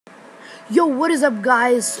Yo, what is up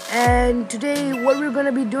guys? And today what we're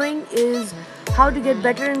gonna be doing is how to get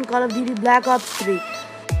better in Call of Duty Black Ops 3.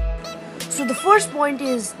 So the first point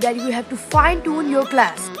is that you have to fine tune your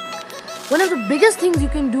class. One of the biggest things you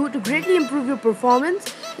can do to greatly improve your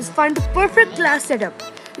performance is find the perfect class setup.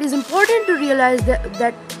 It is important to realize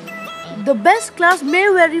that the best class may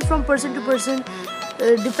vary from person to person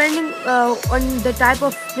depending on the type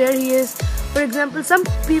of player he is. For example, some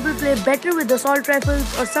people play better with assault rifles,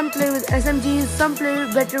 or some play with SMGs, some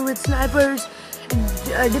play better with snipers.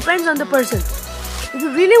 It depends on the person. If you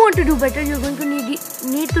really want to do better, you're going to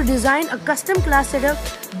need to design a custom class setup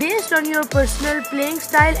based on your personal playing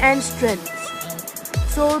style and strengths.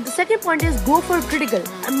 So the second point is go for critical.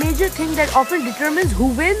 A major thing that often determines who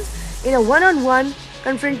wins in a one-on-one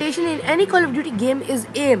confrontation in any Call of Duty game is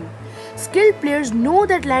aim. Skilled players know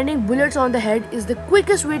that landing bullets on the head is the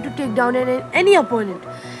quickest way to take down any opponent.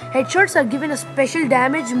 Headshots are given a special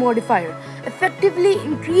damage modifier, effectively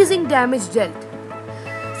increasing damage dealt.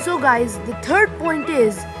 So guys, the third point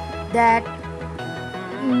is that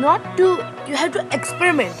you have to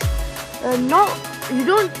experiment. You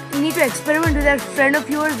don't need to experiment with that friend of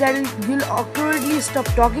yours that you'll awkwardly stop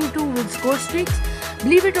talking to with score streaks.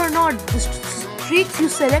 Believe it or not, the streaks you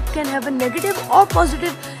select can have a negative or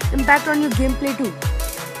positive impact on your gameplay too.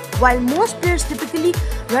 While most players typically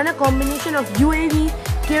run a combination of UAV,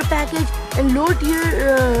 care package and low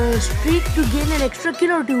tier streak to gain an extra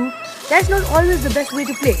kill or two, that's not always the best way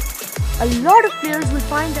to play. A lot of players will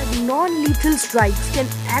find that non-lethal strikes can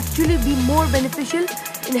actually be more beneficial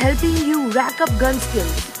in helping you rack up gun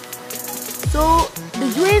skills. So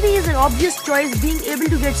the UAV is an obvious choice. Being able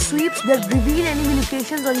to get sweeps that reveal enemy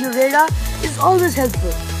locations on your radar is always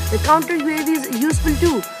helpful. The counter UAV is useful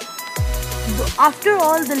too. After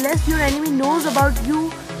all, the less your enemy knows about you,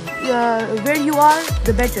 where you are,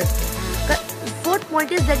 the better. Fourth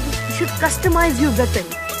point is that you should customize your weapon.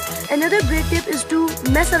 Another great tip is to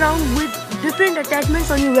mess around with different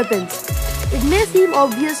attachments on your weapons. It may seem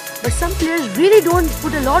obvious, but some players really don't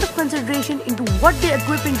put a lot of consideration into what they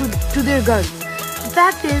equip to their guns. The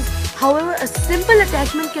fact is, however, a simple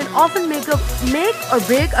attachment can often make or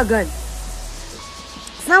break a gun.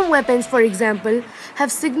 Some weapons, for example,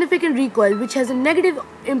 have significant recoil, which has a negative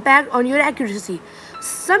impact on your accuracy.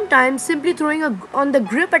 Sometimes simply throwing on the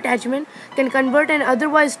grip attachment can convert an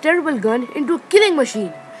otherwise terrible gun into a killing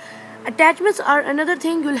machine. Attachments are another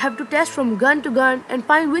thing you'll have to test from gun to gun and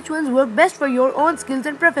find which ones work best for your own skills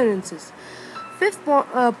and preferences. Fifth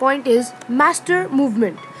point is master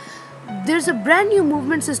movement. There's a brand new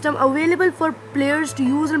movement system available for players to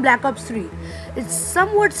use in Black Ops 3. It's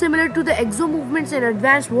somewhat similar to the exo movements in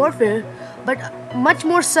Advanced Warfare, but much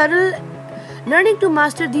more subtle. Learning to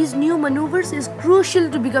master these new maneuvers is crucial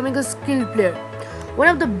to becoming a skilled player. One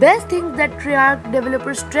of the best things that Treyarch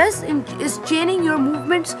developers stress is chaining your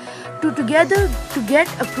movements together to get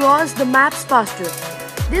across the maps faster.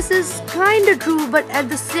 This is kinda true, but at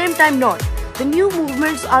the same time not. The new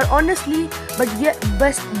movements are honestly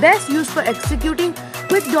best used for executing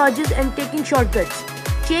quick dodges and taking shortcuts.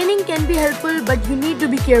 Chaining can be helpful, but you need to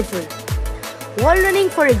be careful. Wall running,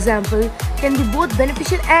 for example, can be both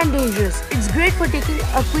beneficial and dangerous. It's great for taking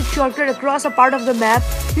a quick shortcut across a part of the map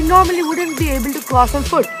you normally wouldn't be able to cross on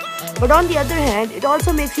foot. But on the other hand, it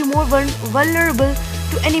also makes you more vulnerable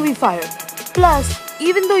to enemy fire. Plus,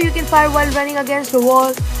 even though you can fire while running against a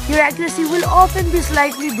wall, your accuracy will often be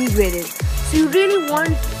slightly degraded. So you really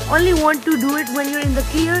only want to do it when you're in the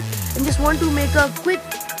clear and just want to make a quick,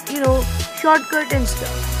 shortcut and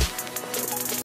stuff.